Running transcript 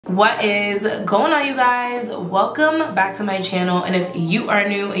What is going on, you guys? Welcome back to my channel, and if you are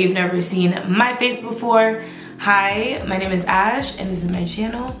new and you've never seen my face before, hi, my name is Ash and this is my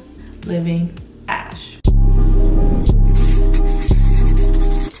channel, Living Ash.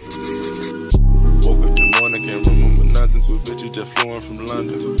 Woke up the morning, can't remember nothing. Two bitches just flew from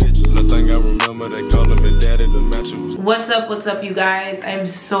London. Two bitches, I think I remember they called me daddy. The match was. What's up, you guys? I'm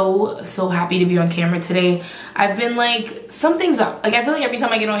so happy to be on camera today. I've been like, something's up. Like, I feel like every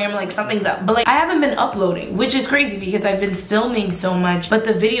time I get on here, I'm like, something's up. But like, I haven't been uploading, which is crazy because I've been filming so much, but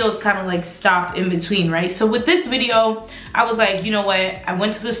the videos kind of like stopped in between, right? So with this video, I was like, you know what? I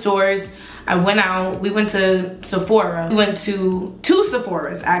went to the stores. I went out, we went to Sephora. We went to two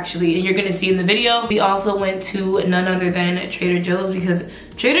Sephoras actually, and you're gonna see in the video. We also went to none other than Trader Joe's because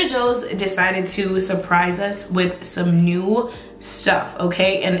Trader Joe's decided to surprise us with some new stuff,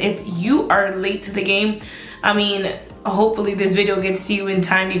 okay? And if you are late to the game, I mean, hopefully this video gets to you in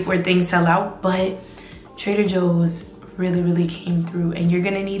time before things sell out, but Trader Joe's really came through, and you're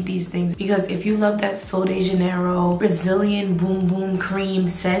gonna need these things because if you love that Sol de Janeiro Brazilian boom boom cream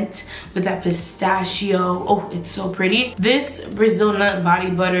scent with that pistachio, oh, it's so pretty. This Brazil nut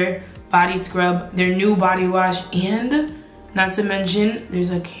body butter body scrub, their new body wash, and not to mention there's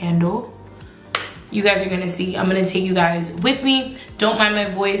a candle. You guys are gonna see. I'm gonna take you guys with me. Don't mind my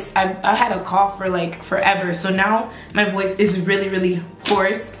voice. I had a cough for like forever, so now my voice is really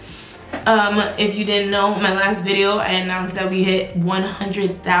hoarse. If you didn't know, my last video I announced that we hit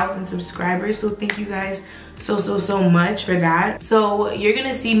 100,000 subscribers, so thank you guys so much for that. So you're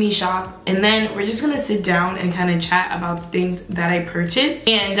gonna see me shop, and then we're just gonna sit down and kind of chat about things that I purchased,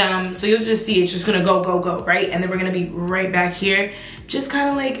 and so you'll just see it's just gonna go, right? And then we're gonna be right back here just kind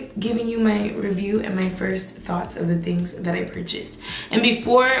of like giving you my review and my first thoughts of the things that I purchased. And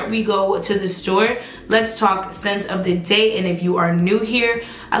before we go to the store, let's talk scent of the day. And if you are new here,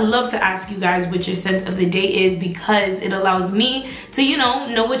 I love to ask you guys what your scent of the day is because it allows me to, you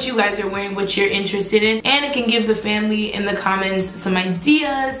know what you guys are wearing, what you're interested in, and it can give the family in the comments some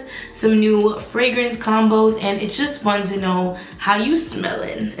ideas, some new fragrance combos, and it's just fun to know how you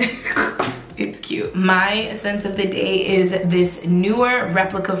smelling. It's cute. My scent of the day is this newer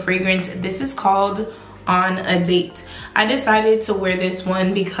replica fragrance. This is called On a Date. I decided to wear this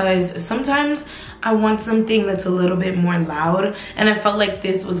one because sometimes I want something that's a little bit more loud, and I felt like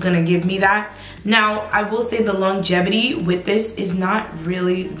this was gonna give me that. Now, I will say the longevity with this is not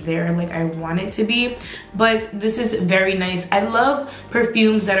really there like I want it to be, but this is very nice. I love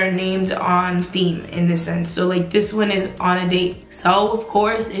perfumes that are named on theme in this sense. So like this one is On a Date. So of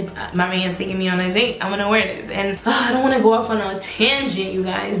course, if my man's taking me on a date, I'm gonna wear this. And I don't wanna go off on a tangent, you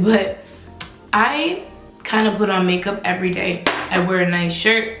guys, but I kind of put on makeup every day. I wear a nice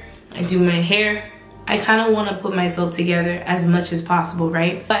shirt, I do my hair. I kind of want to put myself together as much as possible,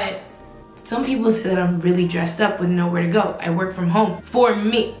 right? But some people say that I'm really dressed up with nowhere to go. I work from home. For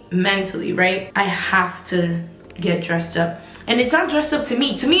me, mentally, right? I have to get dressed up. And it's not dressed up to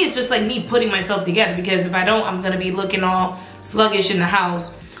me. To me, it's just like me putting myself together, because if I don't, I'm going to be looking all sluggish in the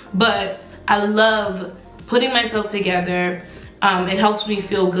house. But I love putting myself together. It helps me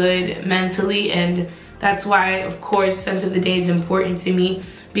feel good mentally, and that's why, of course, scent of the day is important to me,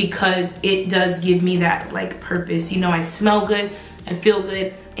 because it does give me that like purpose. You know, I smell good, I feel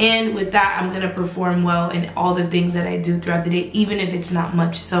good, and with that, I'm gonna perform well in all the things that I do throughout the day, even if it's not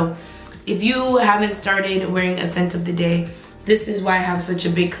much. So if you haven't started wearing a scent of the day, this is why I have such a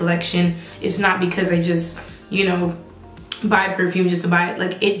big collection. It's not because I just, you know, buy perfume just to buy it.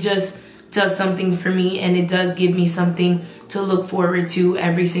 Like, it just does something for me, and it does give me something to look forward to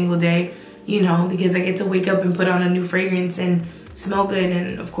every single day, you know, because I get to wake up and put on a new fragrance and smell good,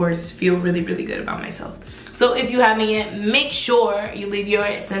 and of course feel really good about myself. So if you haven't yet, make sure you leave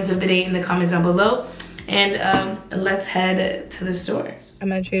your scent of the day in the comments down below, and let's head to the stores.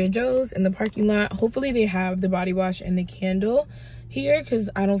 I'm at Trader Joe's in the parking lot. Hopefully they have the body wash and the candle here, because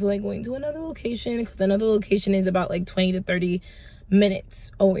I don't feel like going to another location, because another location is about like 20 to 30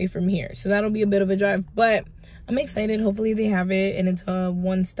 minutes away from here, so that'll be a bit of a drive, but I'm excited. Hopefully they have it and it's a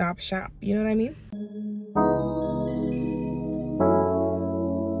one-stop shop, you know what I mean?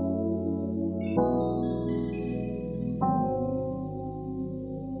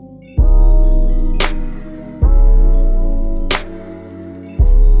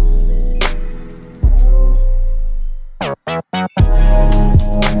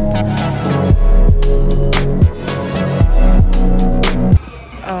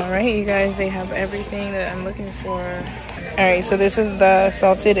 Alright, you guys, they have everything that I'm looking for. Alright, so this is the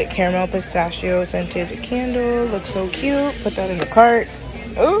salted caramel pistachio scented candle. Looks so cute. Put that in the cart.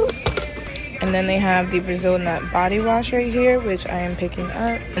 Oh, And then they have the Brazil Nut body wash right here, which I am picking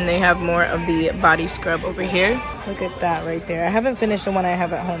up. And they have more of the body scrub over here. Look at that right there. I haven't finished the one I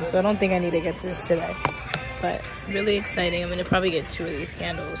have at home, so I don't think I need to get this today. But really exciting. I'm gonna probably get 2 of these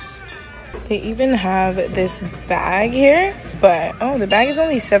candles. They even have this bag here, but oh, the bag is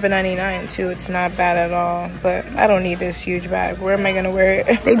only $7.99 too. It's not bad at all, but I don't need this huge bag. Where am I gonna wear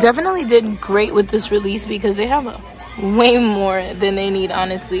it? They definitely did great with this release because they have way more than they need,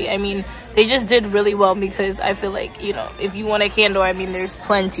 honestly. I mean, they just did really well because I feel like, you know, if you want a candle, I mean, there's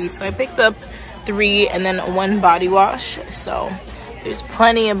plenty. So I picked up 3 and then 1 body wash. So there's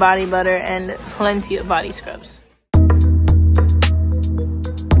plenty of body butter and plenty of body scrubs.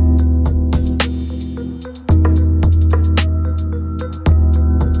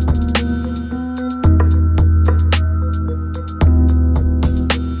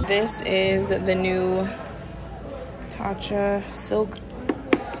 This is the new Tatcha Silk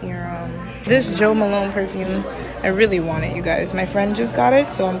Serum. This Joe Malone perfume, I really want it, you guys. My friend just got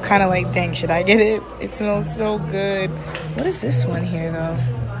it, so I'm kind of like, dang, should I get it? It smells so good. What is this one here, though?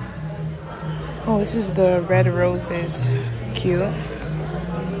 Oh, this is the Red Roses. Cute.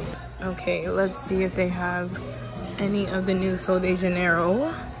 Okay, let's see if they have any of the new Sol de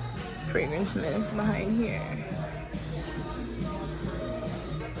Janeiro fragrance mist behind here.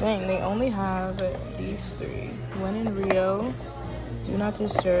 Dang, they only have these 3. When in Rio, Do Not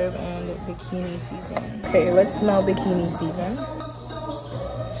Disturb, and Bikini Season. Okay, let's smell Bikini Season.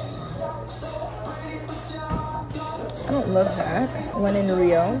 I don't love that. When in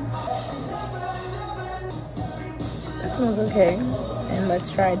Rio. That smells okay. And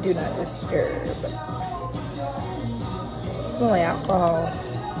let's try Do Not Disturb. It smells like alcohol.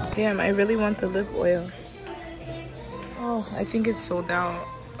 Damn, I really want the lip oil. Oh, I think it's sold out.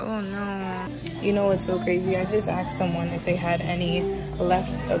 Oh no. You know what's so crazy? I just asked someone if they had any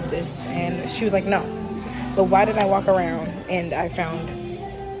left of this and she was like, no. But why did I walk around and I found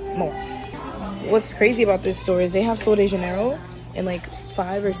more? What's crazy about this store is they have Sol de Janeiro in like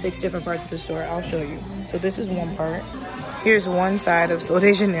 5 or 6 different parts of the store. I'll show you. So this is one part. Here's one side of Sol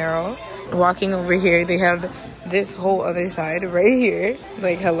de Janeiro. Walking over here, they have this whole other side right here.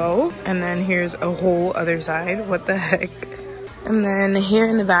 Like, hello. And then here's a whole other side. What the heck? And then here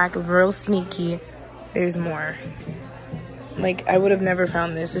in the back, real sneaky, there's more. Like, I would have never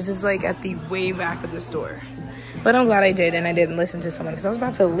found this. This is like at the way back of the store. But I'm glad I did and I didn't listen to someone because I was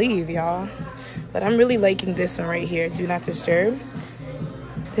about to leave, y'all. But I'm really liking this one right here, Do Not Disturb.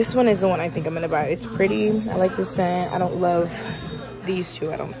 This one is the one I think I'm gonna buy. It's pretty, I like the scent. I don't love these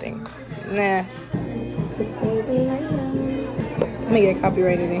 2, I don't think. Nah. I'm gonna get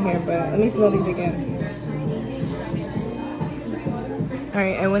copyrighted in here, but let me smell these again.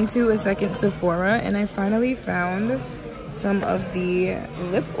 Alright, I went to a second Sephora and I finally found some of the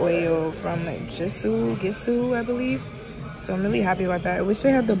lip oil from Gisou, I believe. So I'm really happy about that. I wish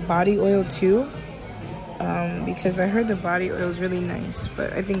they had the body oil too, because I heard the body oil is really nice.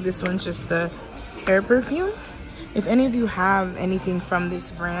 But I think this one's just the hair perfume. If any of you have anything from this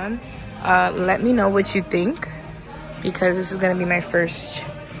brand, let me know what you think, because this is going to be my first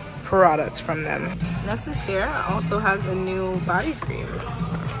product from them. Necessaire also has a new body cream.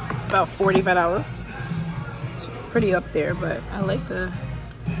 It's about $45. It's pretty up there, but I like the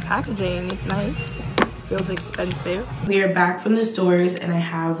packaging. It's nice. Feels expensive. We are back from the stores and I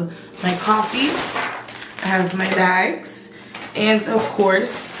have my coffee, I have my bags, and of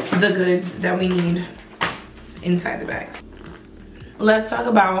course the goods that we need inside the bags. Let's talk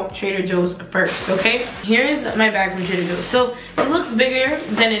about Trader Joe's first, okay? Here's my bag from Trader Joe's. So it looks bigger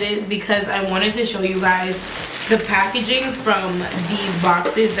than it is because I wanted to show you guys the packaging from these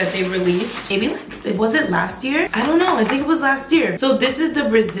boxes that they released. Maybe like, was it last year? I don't know, I think it was last year. So this is the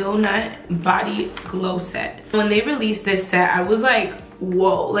Brazil Nut Body Glow Set. When they released this set, I was like,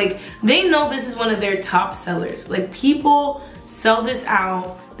 whoa. Like, they know this is one of their top sellers. Like, people sell this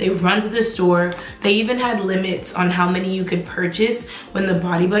out. They run to the store. They even had limits on how many you could purchase when the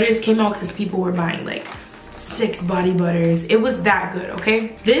body butters came out because people were buying like 6 body butters. It was that good,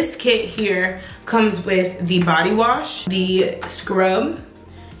 okay? This kit here comes with the body wash, the scrub,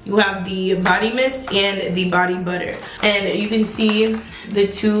 you have the body mist, and the body butter. And you can see the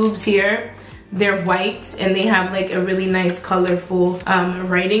tubes here. They're white and they have like a really nice colorful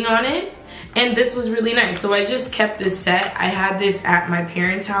writing on it. And this was really nice. So I just kept this set. I had this at my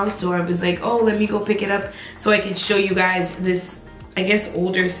parents' house. So I was like, oh, let me go pick it up so I could show you guys this, I guess,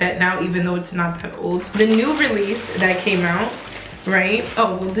 older set now, even though it's not that old. The new release that came out, right?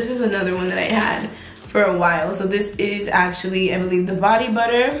 Oh, well, this is another one that I had for a while. So this is actually, I believe, the body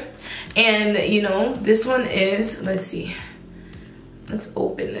butter. And, you know, this one is, let's see. Let's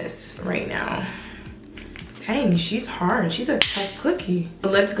open this right now. Dang, she's hard. She's a tough cookie.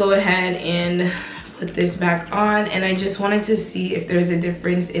 Let's go ahead and put this back on, and I just wanted to see if there's a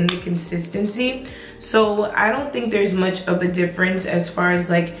difference in the consistency. So I don't think there's much of a difference as far as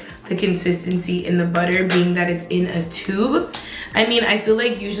like the consistency in the butter, being that it's in a tube. I mean, I feel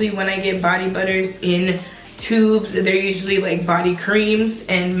like usually when I get body butters in tubes, they're usually like body creams,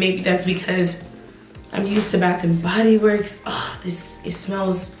 and maybe that's because I'm used to Bath and Body Works. Oh, it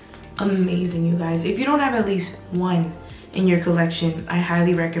smells amazing, you guys. If you don't have at least one in your collection, I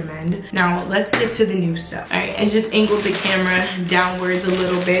highly recommend. Now let's get to the new stuff. All right, I just angled the camera downwards a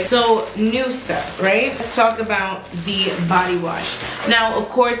little bit. So new stuff, right? Let's talk about the body wash. Now, of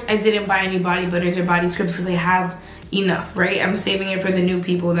course, I didn't buy any body butters or body scrubs because I have enough, right? I'm saving it for the new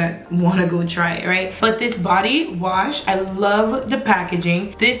people that want to go try it, right? But this body wash, I love the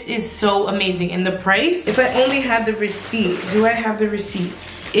packaging. This is so amazing. And the price, if I only had the receipt, do I have the receipt?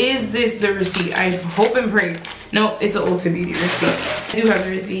 Is this the receipt? I hope and pray. No, it's an Ulta Beauty receipt. I do have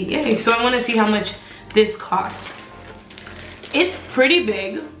the receipt. Yay. So I want to see how much this costs. It's pretty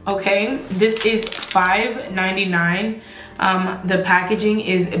big, okay? This is $5.99. The packaging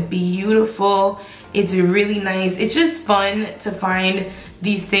is beautiful. It's really nice. It's just fun to find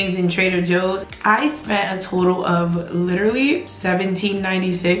these things in Trader Joe's. I spent a total of literally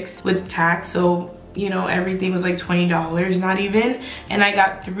 $17.96 with tax, so you know, everything was like $20, not even. And I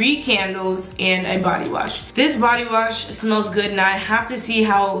got 3 candles and a body wash. This body wash smells good. Now I have to see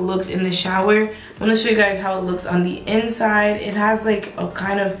how it looks in the shower. I'm gonna show you guys how it looks on the inside. It has like a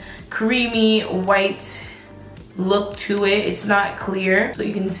kind of creamy white look to it. It's not clear, so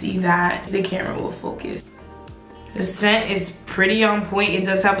you can see that. The camera will focus. The scent is pretty on point. It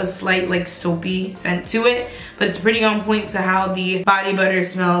does have a slight like soapy scent to it, but it's pretty on point to how the body butter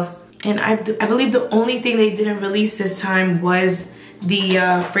smells. And I believe the only thing they didn't release this time was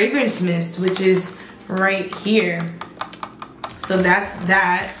the fragrance mist, which is right here. So that's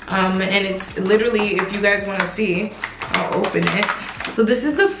that. And it's literally, if you guys want to see, I'll open it. So this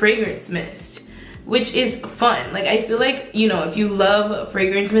is the fragrance mist, which is fun. Like, I feel like, you know, if you love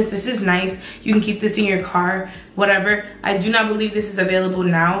fragrance mist, this is nice. You can keep this in your car, whatever. I do not believe this is available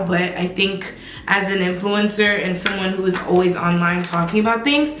now, but I think as an influencer and someone who is always online talking about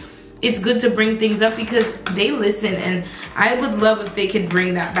things, it's good to bring things up because they listen, and I would love if they could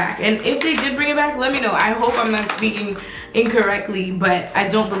bring that back. And if they did bring it back, let me know. I hope I'm not speaking incorrectly, but I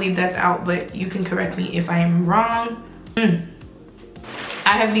don't believe that's out, but you can correct me if I am wrong.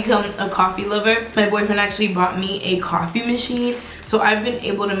 I have become a coffee lover. My boyfriend actually bought me a coffee machine, so I've been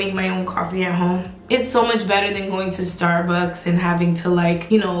able to make my own coffee at home. It's so much better than going to Starbucks and having to,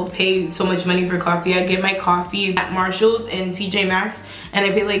 like, you know, pay so much money for coffee. I get my coffee at Marshall's and TJ Maxx, and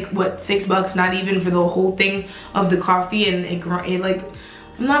I pay like, what, $6, not even for the whole thing of the coffee, and it like,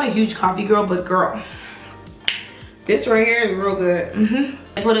 I'm not a huge coffee girl, but girl, this right here is real good.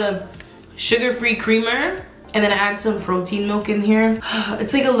 I put a sugar-free creamer, and then I add some protein milk in here.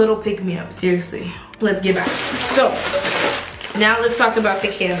 It's like a little pick-me-up, seriously. Let's get back. So, now let's talk about the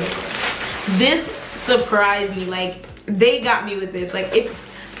candles. This surprised me. Like, they got me with this. Like, if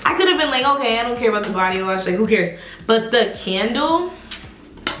I could have been like, okay, I don't care about the body wash, like, who cares? But the candle,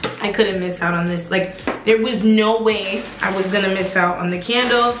 I couldn't miss out on this. Like, there was no way I was gonna miss out on the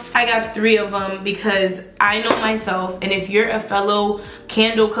candle. I got 3 of them because I know myself, and if you're a fellow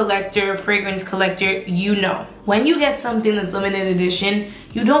candle collector, fragrance collector, you know. When you get something that's limited edition,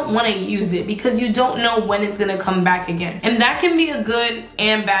 you don't wanna use it because you don't know when it's gonna come back again. And that can be a good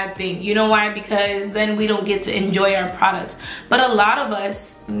and bad thing. You know why? Because then we don't get to enjoy our products. But a lot of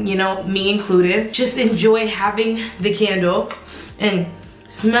us, you know, me included, just enjoy having the candle and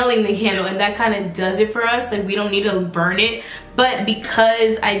smelling the candle, and that kind of does it for us. Like, we don't need to burn it, but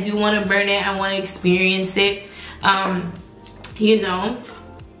because I do want to burn it, I want to experience it, you know,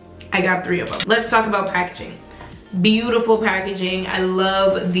 I got 3 of them. Let's talk about packaging. Beautiful packaging. I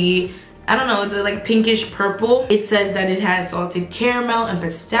love the, I don't know, it's a like pinkish purple. It says that it has salted caramel and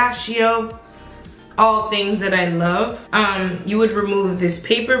pistachio, all things that I love. You would remove this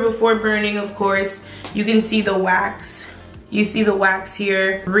paper before burning, of course. You can see the wax. You see the wax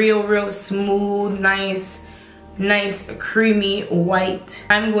here, real smooth, nice creamy white.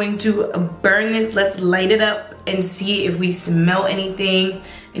 I'm going to burn this. Let's light it up and see if we smell anything.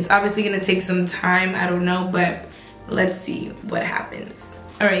 It's obviously gonna take some time, I don't know, but let's see what happens.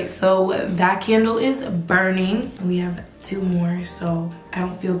 All right, so that candle is burning. We have 2 more, so I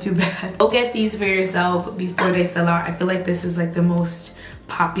don't feel too bad. Go get these for yourself before they sell out. I feel like this is like the most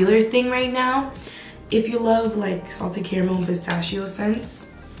popular thing right now. If you love like salted caramel and pistachio scents,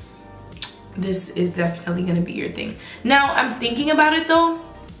 this is definitely gonna be your thing. Now, I'm thinking about it though,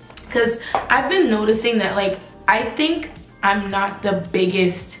 because I've been noticing that, like, I think I'm not the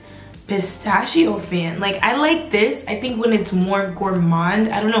biggest pistachio fan. Like, I like this, I think when it's more gourmand,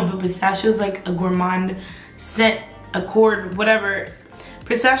 I don't know, but pistachio is like a gourmand scent, accord, whatever.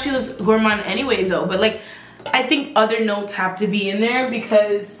 Pistachio's gourmand anyway though, but like, I think other notes have to be in there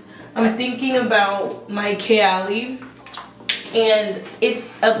because I'm thinking about my Kayali and it's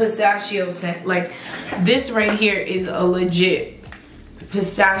a pistachio scent. Like, this right here is a legit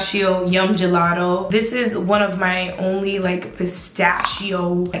pistachio yum gelato. This is one of my only like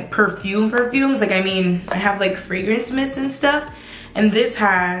pistachio like perfumes. Like, I mean, I have like fragrance mist and stuff, and this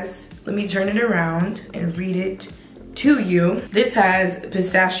has, let me turn it around and read it to you. This has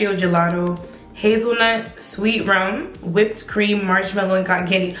pistachio gelato, hazelnut, sweet rum, whipped cream, marshmallow, and cotton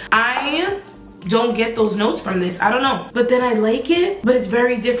candy. I don't get those notes from this, I don't know, but then I like it, but it's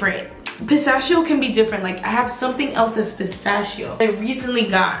very different. Pistachio can be different. Like, I have something else that's pistachio I recently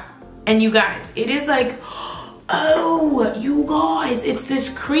got, and you guys, it is like, oh, you guys, it's this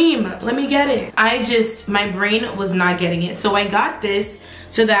cream. Let me get it. My brain was not getting it, so I got this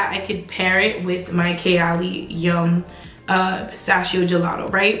so that I could pair it with my Kayali Yum pistachio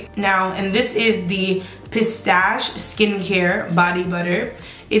gelato right now. And this is the Pistache Skincare Body Butter.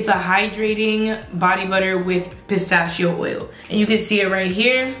 It's a hydrating body butter with pistachio oil, and you can see it right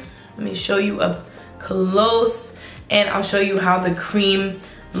here. Let me show you up close, and I'll show you how the cream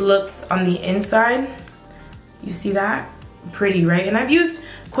looks on the inside. You see that? Pretty, right? And I've used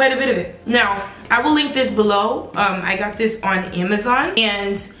quite a bit of it. Now, I will link this below. I got this on Amazon,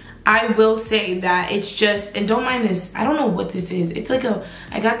 and I will say that it's just, and don't mind this, I don't know what this is. It's like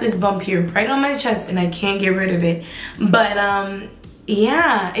I got this bump here right on my chest, and I can't get rid of it. But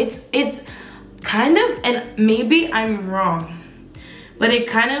yeah, it's kind of, and maybe I'm wrong, but it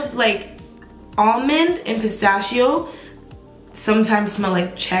kind of like almond and pistachio sometimes smell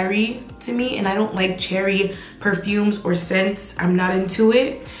like cherry to me, and I don't like cherry perfumes or scents. I'm not into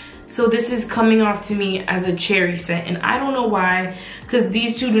it. So this is coming off to me as a cherry scent, and I don't know why, because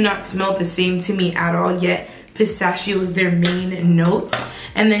these two do not smell the same to me at all, yet pistachio is their main note.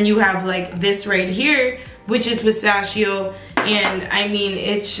 And then you have like this right here, which is pistachio, and I mean,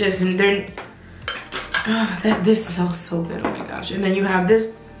 it's just, this smells so good, oh my gosh. And then you have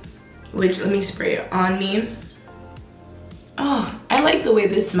this, which, let me spray it on me. Oh, I like the way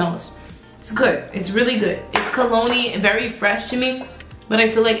this smells. It's good, it's really good. It's cologne-y, very fresh to me, but I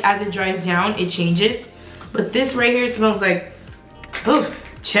feel like as it dries down, it changes. But this right here smells like, oh,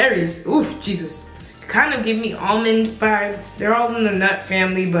 cherries, oh, Jesus. Kind of give me almond vibes. They're all in the nut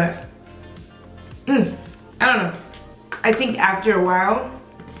family, but I don't know. I think after a while,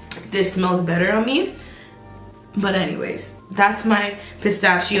 this smells better on me. But anyways, that's my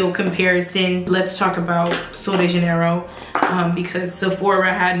pistachio comparison. Let's talk about Sol de Janeiro, because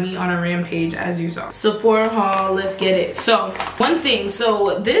Sephora had me on a rampage, as you saw. Sephora haul, let's get it. So, one thing,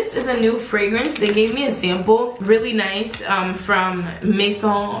 so this is a new fragrance. They gave me a sample, really nice, from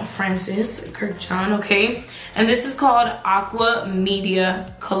Maison Francis Kurkdjian, okay? And this is called Aqua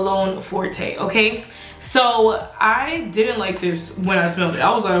Media Cologne Forte, okay? So, I didn't like this when I smelled it.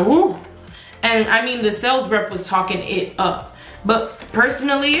 I was like, whoo. And I mean, the sales rep was talking it up. But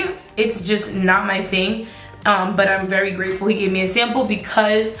personally, it's just not my thing. But I'm very grateful he gave me a sample,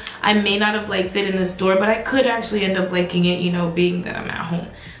 because I may not have liked it in the store, but I could actually end up liking it, you know, being that I'm at home.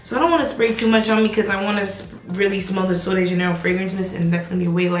 So I don't want to spray too much on me, because I want to really smell the Sol de Janeiro fragrance mist, and that's going to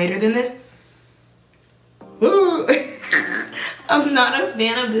be way lighter than this. Ooh. I'm not a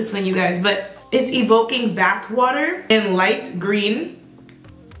fan of this one, you guys, but it's evoking bath water in light green.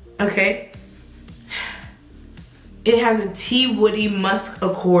 Okay. It has a tea woody musk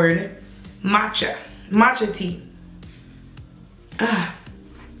accord, matcha tea.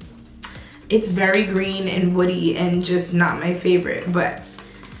 It's very green and woody and just not my favorite, but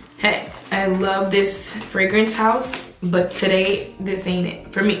hey, I love this fragrance house, but today this ain't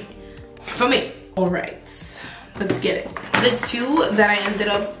it for me. All right, let's get it. The two that I ended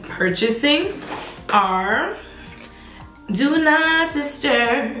up purchasing are Do Not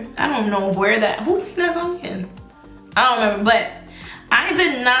Disturb. I don't know where that, who's singing that song again? I don't remember, but I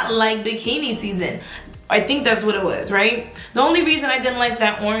did not like Bikini Season. I think that's what it was, right? The only reason I didn't like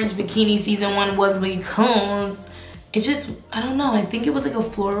that orange Bikini Season one was because it just, I don't know, I think it was like a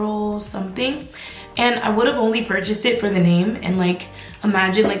floral something. And I would have only purchased it for the name, and like,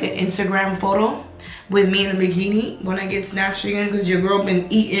 imagine like an Instagram photo with me in a bikini when I get snatched again, because your girl been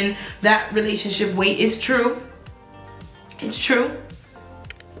eating that relationship weight. It's true. It's true.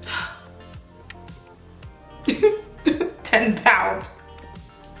 10 pounds.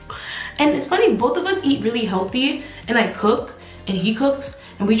 And it's funny, both of us eat really healthy, and I cook and he cooks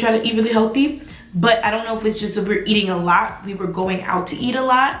and we try to eat really healthy, but I don't know if it's just that we're eating a lot. We were going out to eat a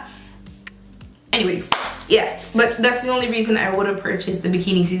lot. Anyways, yeah, but that's the only reason I would have purchased the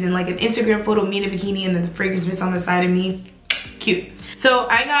bikini season, like an Instagram photo, me in a bikini, and then the fragrance mist on the side of me. Cute. So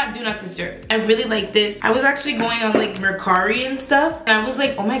I got Do Not Disturb. I really like this. I was actually going on like Mercari and stuff, and I was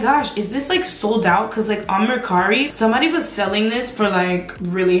like, oh my gosh, is this like sold out? Because like on Mercari, somebody was selling this for like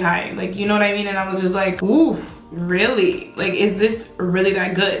really high, like, you know what I mean? And I was just like, ooh, really? Like, is this really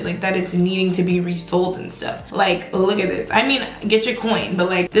that good? Like, that it's needing to be resold and stuff. Like, look at this. I mean, get your coin, but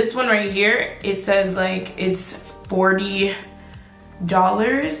like this one right here, it says like it's $40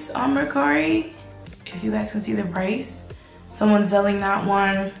 on Mercari, if you guys can see the price. Someone's selling that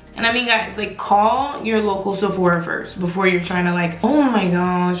one. And I mean, guys, like, call your local Sephora first before you're trying to like, oh my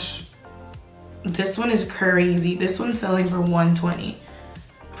gosh, this one is crazy. This one's selling for $120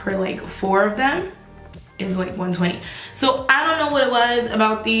 for like 4 of them. Is like $120. So I don't know what it was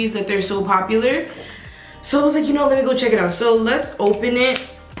about these that they're so popular. So I was like, you know, let me go check it out. So let's open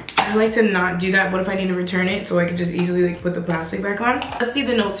it. I like to not do that. What if I need to return it so I can just easily like put the plastic back on? Let's see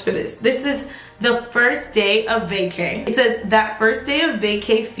the notes for this. This is the first day of vacay. It says that first day of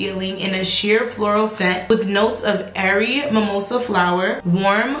vacay feeling in a sheer floral scent with notes of airy mimosa flower,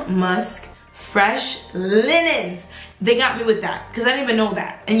 warm musk, fresh linens. They got me with that because I didn't even know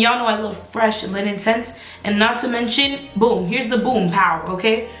that. And y'all know I love fresh linen scents. And not to mention, boom, here's the boom power,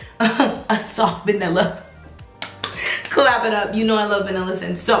 okay? A soft vanilla. Clap it up. You know I love vanilla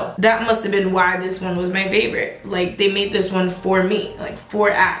scents. So that must have been why this one was my favorite. Like, they made this one for me, like for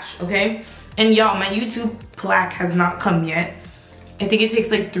Ash, okay? And y'all, my YouTube plaque has not come yet. I think it takes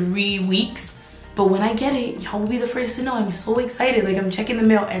like 3 weeks. But when I get it, y'all will be the first to know. I'm so excited. Like, I'm checking the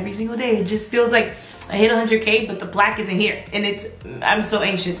mail every single day. It just feels like I hit 100K, but the plaque isn't here. And I'm so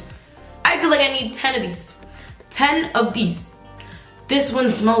anxious. I feel like I need 10 of these. 10 of these. This one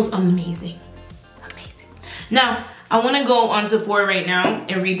smells amazing. Amazing. Now, I want to go on Sephora right now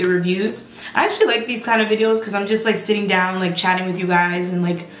and read the reviews. I actually like these kind of videos because I'm just like sitting down, like chatting with you guys, and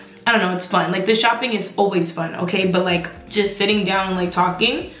like, I don't know, it's fun. Like, the shopping is always fun, okay? But like, just sitting down and like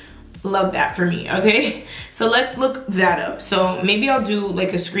talking, love that for me, okay? So let's look that up. So maybe I'll do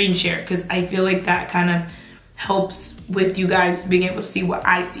like a screen share because I feel like that kind of helps with you guys being able to see what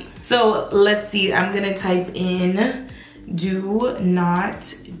I see. So let's see, I'm gonna type in Do Not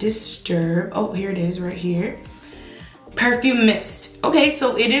Disturb. Oh, here it is right here. Perfume mist. Okay,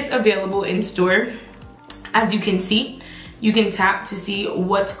 so it is available in store. As you can see, you can tap to see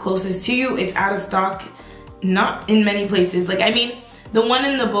what's closest to you. It's out of stock, not in many places. Like, I mean, the one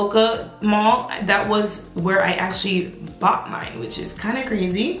in the Boca Mall, that was where I actually bought mine, which is kind of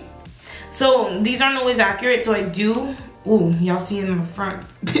crazy. So these aren't always accurate, so I do, ooh, y'all see in the front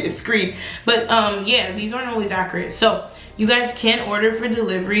screen. But yeah, these aren't always accurate. So you guys can order for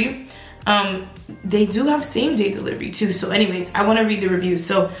delivery. They do have same day delivery too. So anyways, I want to read the reviews.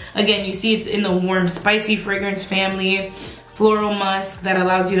 So again, you see it's in the warm spicy fragrance family, floral musk that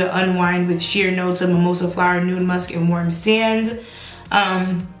allows you to unwind with sheer notes of mimosa flower, nude musk, and warm sand.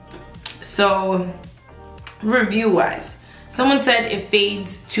 So review wise, someone said it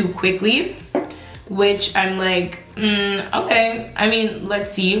fades too quickly, which I'm like, okay. I mean,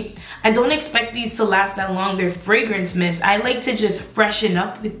 let's see. I don't expect these to last that long. They're fragrance mist. I like to just freshen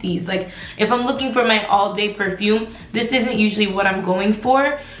up with these. Like, if I'm looking for my all day perfume, this isn't usually what I'm going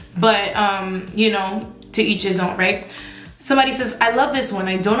for, but you know, to each his own, right? Somebody says, I love this one.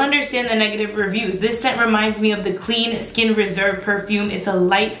 I don't understand the negative reviews. This scent reminds me of the Clean Skin Reserve perfume. It's a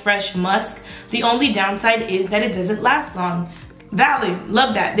light, fresh musk. The only downside is that it doesn't last long. Valid,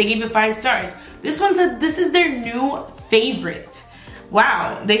 love that. They gave it 5 stars. This one said this is their new favorite.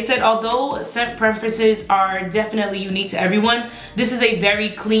 Wow, they said although scent preferences are definitely unique to everyone, this is a very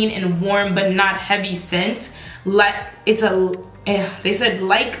clean and warm but not heavy scent. Like, it's a, they said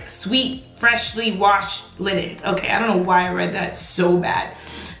like sweet, freshly washed linen. Okay, I don't know why I read that so bad.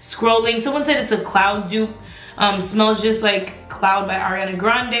 Scrolling, someone said it's a cloud dupe. Smells just like Cloud by Ariana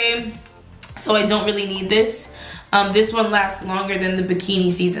Grande. So I don't really need this. This one lasts longer than the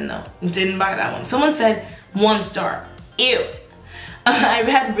bikini season though. Didn't buy that one. Someone said 1 star. Ew. I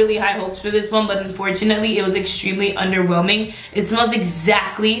had really high hopes for this one, but unfortunately it was extremely underwhelming. It smells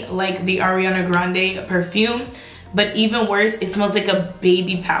exactly like the Ariana Grande perfume, but even worse, it smells like a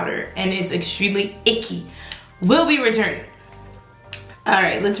baby powder and it's extremely icky. Will be returned. All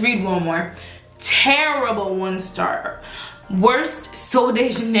right, let's read one more. Terrible 1 star. Worst Sol de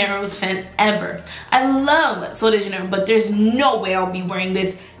Janeiro scent ever. I love Sol de Janeiro, but there's no way I'll be wearing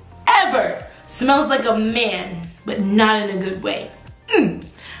this ever. Smells like a man, but not in a good way.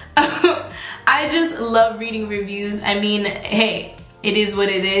 I just love reading reviews. I mean, hey, it is what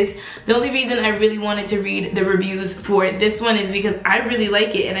it is. The only reason I really wanted to read the reviews for this one is because I really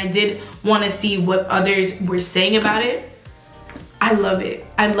like it and I did want to see what others were saying about it. I love it.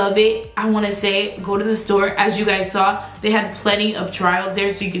 I love it. I want to say, go to the store. As you guys saw, they had plenty of trials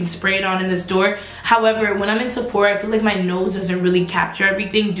there so you can spray it on in the store. However, when I'm in Sephora, I feel like my nose doesn't really capture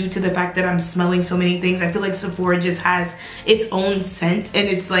everything due to the fact that I'm smelling so many things. I feel like Sephora just has its own scent and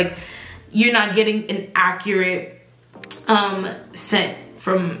it's like you're not getting an accurate scent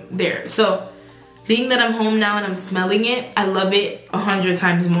from there. So being that I'm home now and I'm smelling it, I love it 100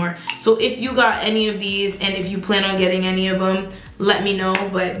 times more. So if you got any of these and if you plan on getting any of them, let me know.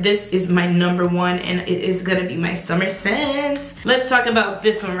 But this is my #1 and it is gonna be my summer scent. Let's talk about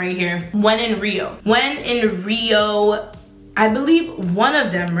this one right here. When in Rio. When in Rio, I believe one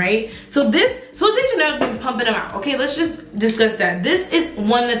of them, right? So this, so they should have been pumping them out. Okay, let's just discuss that. This is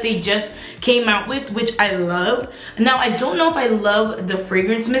one that they just came out with, which I love. Now, I don't know if I love the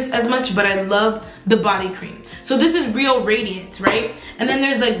fragrance mist as much, but I love the body cream. So this is Rio Radiant, right? And then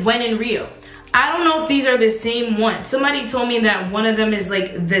there's like When in Rio. I don't know if these are the same one. Somebody told me that one of them is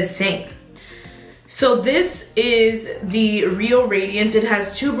like the same. So this is the Rio Radiant. It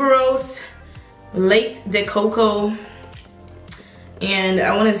has tuberose, late de coco, and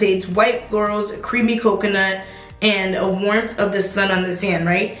I want to say it's white florals, creamy coconut, and a warmth of the sun on the sand,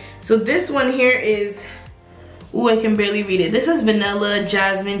 right? So this one here is, ooh, I can barely read it. This is vanilla,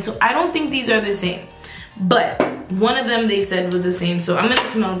 jasmine, so I don't think these are the same. But one of them they said was the same, so I'm gonna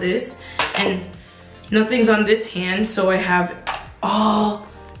smell this. And nothing's on this hand, so I have all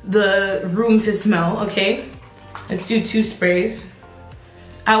the room to smell, okay? Let's do 2 sprays.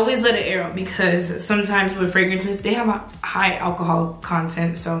 I always let it air out because sometimes with fragrance mist, they have a high alcohol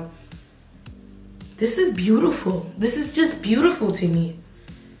content, so this is beautiful. This is just beautiful to me.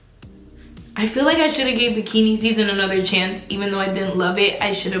 I feel like I should have gave Bikini Season another chance, even though I didn't love it.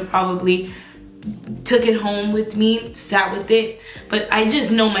 I should have probably took it home with me, sat with it, but I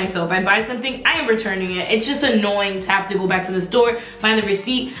just know myself. I buy something, I am returning it. It's just annoying to have to go back to the store, find the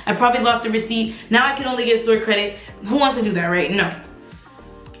receipt. I probably lost the receipt. Now I can only get store credit. Who wants to do that, right? No.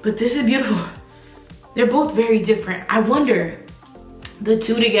 But this is beautiful. They're both very different. I wonder, the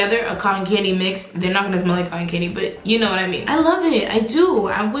two together, a cotton candy mix, they're not gonna smell like cotton candy, but you know what I mean. I love it, I do.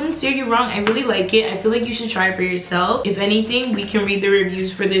 I wouldn't steer you wrong, I really like it. I feel like you should try it for yourself. If anything, we can read the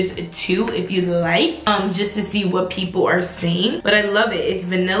reviews for this too, if you'd like, just to see what people are saying. But I love it. It's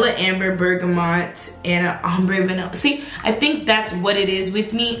vanilla, amber, bergamot, and ombre vanilla. See, I think that's what it is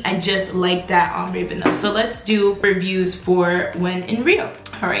with me. I just like that ombre vanilla. So let's do reviews for When in Rio.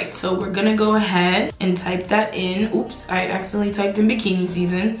 All right, so we're gonna go ahead and type that in. Oops, I accidentally typed in Bikini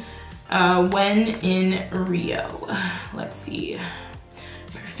Season. When in Rio. Let's see.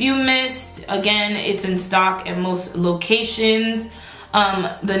 Perfume mist. Again, it's in stock at most locations.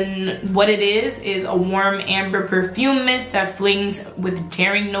 What it is a warm amber perfume mist that flings with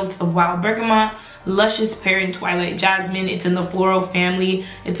daring notes of wild bergamot, luscious pear, and twilight jasmine. It's in the floral family.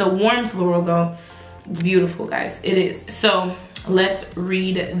 It's a warm floral though. It's beautiful, guys. It is. So let's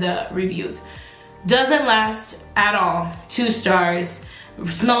read the reviews. Doesn't last at all. 2 stars.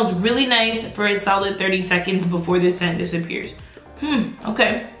 Smells really nice for a solid 30 seconds before the scent disappears.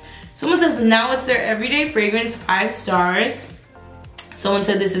 Okay. Someone says now it's their everyday fragrance, 5 stars. Someone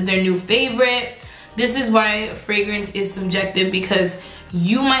said this is their new favorite. This is why fragrance is subjective, because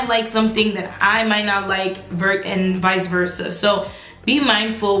you might like something that I might not like, and vice versa. So be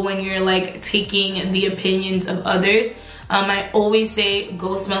mindful when you're like taking the opinions of others. I always say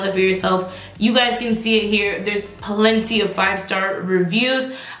go smell it for yourself. You guys can see it here. There's plenty of 5-star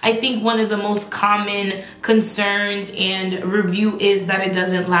reviews. I think one of the most common concerns and review is that it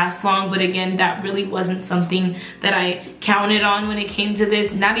doesn't last long, but again, that really wasn't something that I counted on when it came to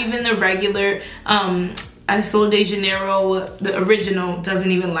this. Not even the regular Sol de Janeiro, the original,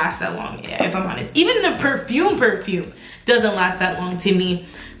 doesn't even last that long, if I'm honest. Even the perfume doesn't last that long to me.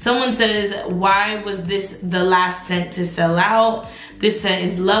 Someone says, why was this the last scent to sell out? This scent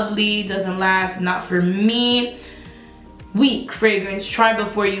is lovely, doesn't last, not for me. Weak fragrance, try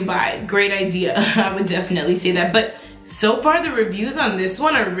before you buy. Great idea. I would definitely say that. But so far the reviews on this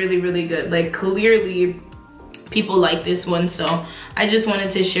one are really, really good. Like clearly people like this one, so I just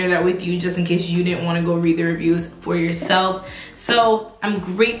wanted to share that with you just in case you didn't want to go read the reviews for yourself. So I'm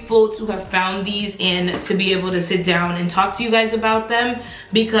grateful to have found these and to be able to sit down and talk to you guys about them,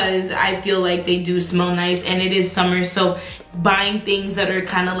 because I feel like they do smell nice and it is summer, so buying things that are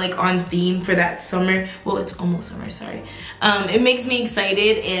kind of like on theme for that summer, well, it's almost summer, sorry, it makes me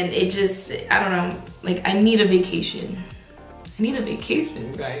excited, and it just, I don't know, like I need a vacation. I need a vacation,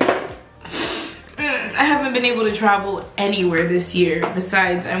 you guys. I haven't been able to travel anywhere this year.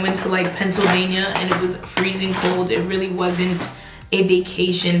 Besides, I went to like Pennsylvania and it was freezing cold. It really wasn't a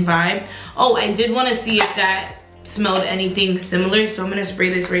vacation vibe. Oh, I did want to see if that smelled anything similar. So I'm going to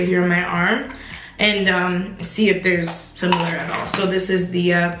spray this right here on my arm and see if there's similar at all. So this is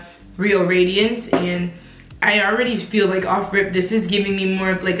the Real Radiance, and I already feel like off rip, this is giving me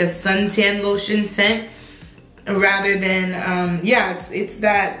more of like a suntan lotion scent rather than, yeah, it's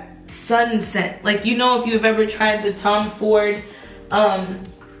that sun scent. Like, you know, if you've ever tried the Tom Ford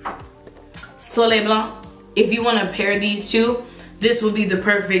Soleil Blanc, if you want to pair these two, this would be the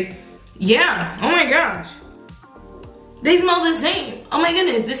perfect. Yeah, oh my gosh, they smell the same. Oh my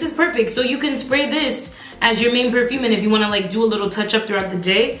goodness, this is perfect. So you can spray this as your main perfume, and if you want to like do a little touch up throughout the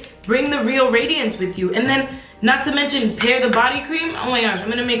day, bring the Real Radiance with you. And then, not to mention, pair the body cream. Oh my gosh, I'm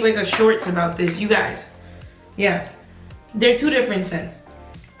gonna make like a shorts about this, you guys. Yeah, they're two different scents.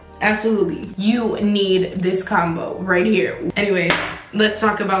 Absolutely, you need this combo right here. Anyways, let's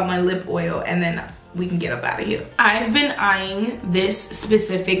talk about my lip oil and then we can get up out of here. I've been eyeing this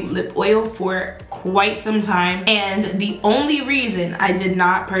specific lip oil for quite some time, and the only reason I did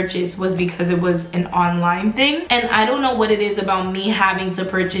not purchase was because it was an online thing. And I don't know what it is about me having to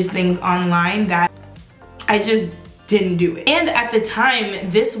purchase things online that I just didn't do it. And at the time,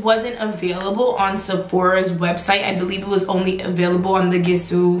 this wasn't available on Sephora's website. I believe it was only available on the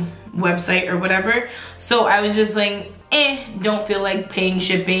Gisou website or whatever. So I was just like, don't feel like paying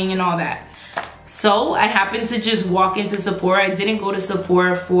shipping and all that. So I happened to just walk into Sephora. I didn't go to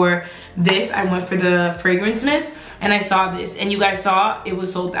Sephora for this. I went for the fragrance mist and I saw this, and you guys saw it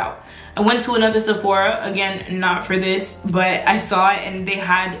was sold out. I went to another Sephora, again, not for this, but I saw it and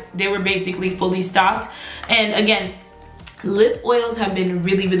they were basically fully stocked. And again, lip oils have been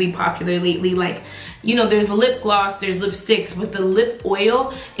really, really popular lately. Like, you know, there's lip gloss, there's lipsticks, but the lip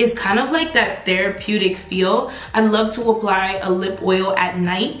oil is kind of like that therapeutic feel. I love to apply a lip oil at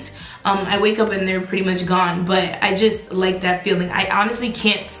night. I wake up and they're pretty much gone, but I just like that feeling. I honestly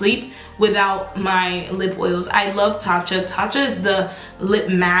can't sleep without my lip oils. I love Tatcha. Tatcha is the lip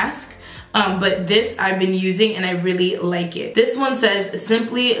mask. But this I've been using and I really like it. This one says,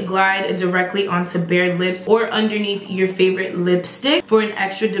 simply glide directly onto bare lips or underneath your favorite lipstick for an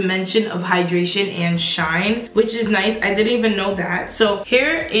extra dimension of hydration and shine, which is nice. I didn't even know that. So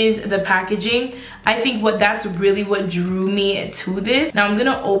here is the packaging. I think that's really what drew me to this. Now I'm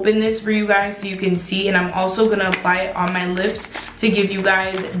gonna open this for you guys so you can see, and I'm also gonna apply it on my lips to give you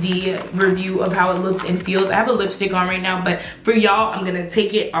guys the review of how it looks and feels. I have a lipstick on right now, but for y'all, I'm gonna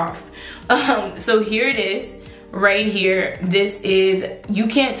take it off. So here it is right here. This is, you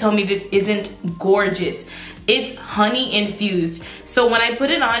can't tell me this isn't gorgeous. It's honey infused. So when I put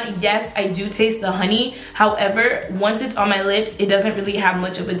it on, yes, I do taste the honey. However, once it's on my lips, it doesn't really have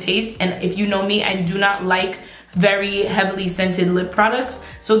much of a taste. And if you know me, I do not like very heavily scented lip products.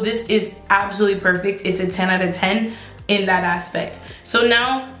 So this is absolutely perfect. It's a 10 out of 10 in that aspect. So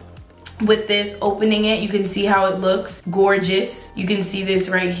now, with this, opening it, you can see how it looks gorgeous. You can see this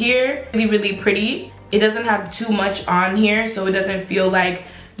right here, really, really pretty. It doesn't have too much on here, so it doesn't feel like,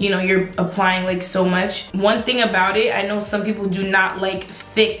 you know, you're applying like so much. One thing about it, I know some people do not like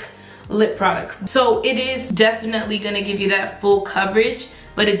thick lip products. So it is definitely gonna give you that full coverage,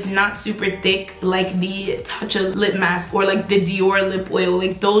 but it's not super thick like the Tatcha lip mask or like the Dior lip oil.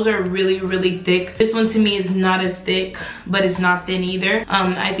 Like those are really, really thick. This one to me is not as thick, but it's not thin either.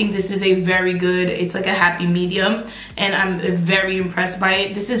 I think this is a very good, it's like a happy medium, and I'm very impressed by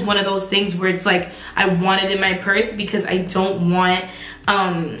it. This is one of those things where it's like, I want it in my purse because I don't want,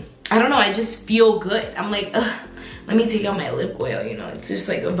 I don't know, I just feel good. I'm like, ugh, let me take out my lip oil, you know, it's just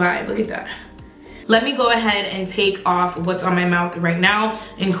like a vibe. Look at that. Let me go ahead and take off what's on my mouth right now,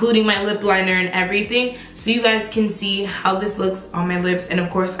 including my lip liner and everything, so you guys can see how this looks on my lips. And of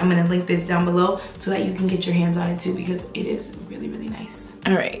course, I'm gonna link this down below so that you can get your hands on it too, because it is really, really nice.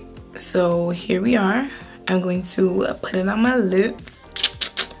 All right, so here we are. I'm going to put it on my lips.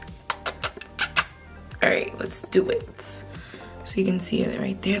 All right, let's do it. So you can see it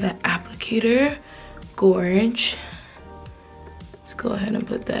right there, that applicator, gorge. Let's go ahead and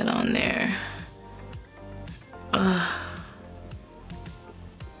put that on there.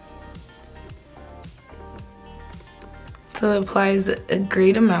 So it applies a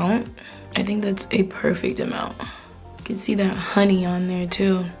great amount. I think that's a perfect amount. You can see that honey on there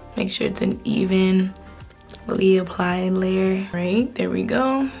too. Make sure it's an evenly applied layer. Right, there we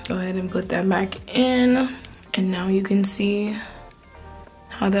go. Go ahead and put that back in. And now you can see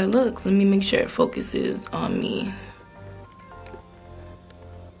how that looks. Let me make sure it focuses on me.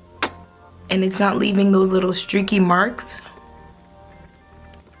 And it's not leaving those little streaky marks.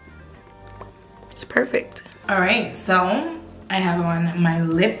 perfect. All right, so I have on my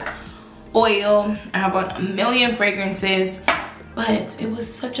lip oil. I have on a million fragrances, but it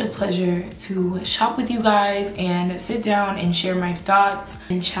was such a pleasure to shop with you guys and sit down and share my thoughts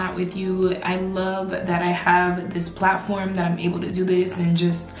and chat with you. I love that I have this platform that I'm able to do this and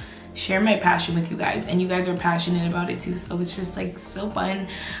just share my passion with you guys, and you guys are passionate about it too, so it's just like so fun.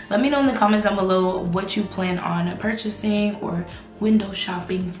 Let me know in the comments down below what you plan on purchasing or window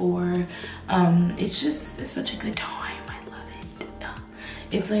shopping for. It's such a good time. I love it.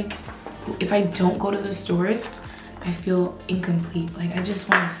 It's like if I don't go to the stores, I feel incomplete. Like I just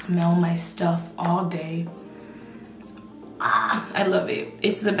want to smell my stuff all day. I love it.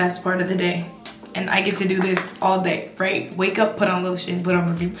 It's the best part of the day. And I get to do this all day, right? Wake up, put on lotion, put on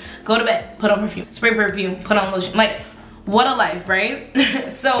perfume. Go to bed, put on perfume. Spray perfume, put on lotion. Like, what a life, right?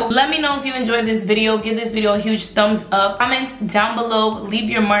 So let me know if you enjoyed this video. Give this video a huge thumbs up. Comment down below. Leave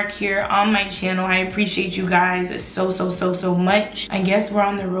your mark here on my channel. I appreciate you guys so much. I guess we're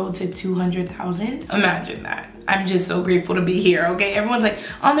on the road to 200,000. Imagine that. I'm just so grateful to be here, okay? Everyone's like,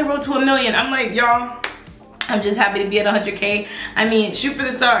 on the road to 1 million. I'm like, y'all, I'm just happy to be at 100K. I mean, shoot for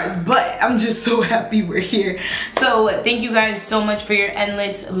the stars, but I'm just so happy we're here. So thank you guys so much for your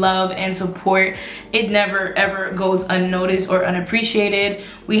endless love and support. It never ever goes unnoticed or unappreciated.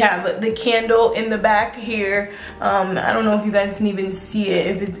 We have the candle in the back here. I don't know if you guys can even see it,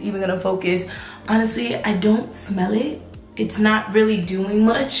 if it's even gonna focus. Honestly, I don't smell it. It's not really doing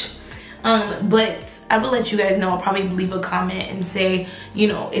much. But I will let you guys know. I'll probably leave a comment and say, you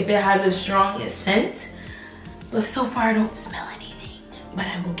know, if it has a strong scent. But so far I don't smell anything, but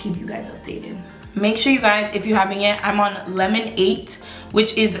I will keep you guys updated. Make sure you guys, if you haven't yet, I'm on Lemon 8,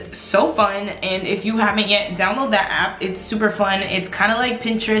 which is so fun. And if you haven't yet, download that app. It's super fun. It's kind of like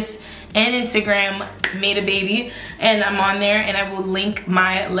Pinterest and Instagram made a baby, and I'm on there, and I will link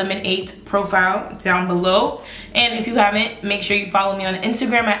my Lemon 8 profile down below. And if you haven't, make sure you follow me on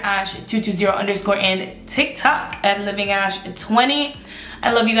Instagram at ash220_ and TikTok at livingash20.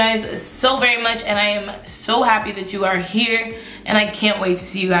 I love you guys so very much, and I am so happy that you are here, and I can't wait to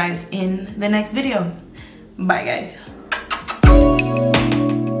see you guys in the next video. Bye, guys.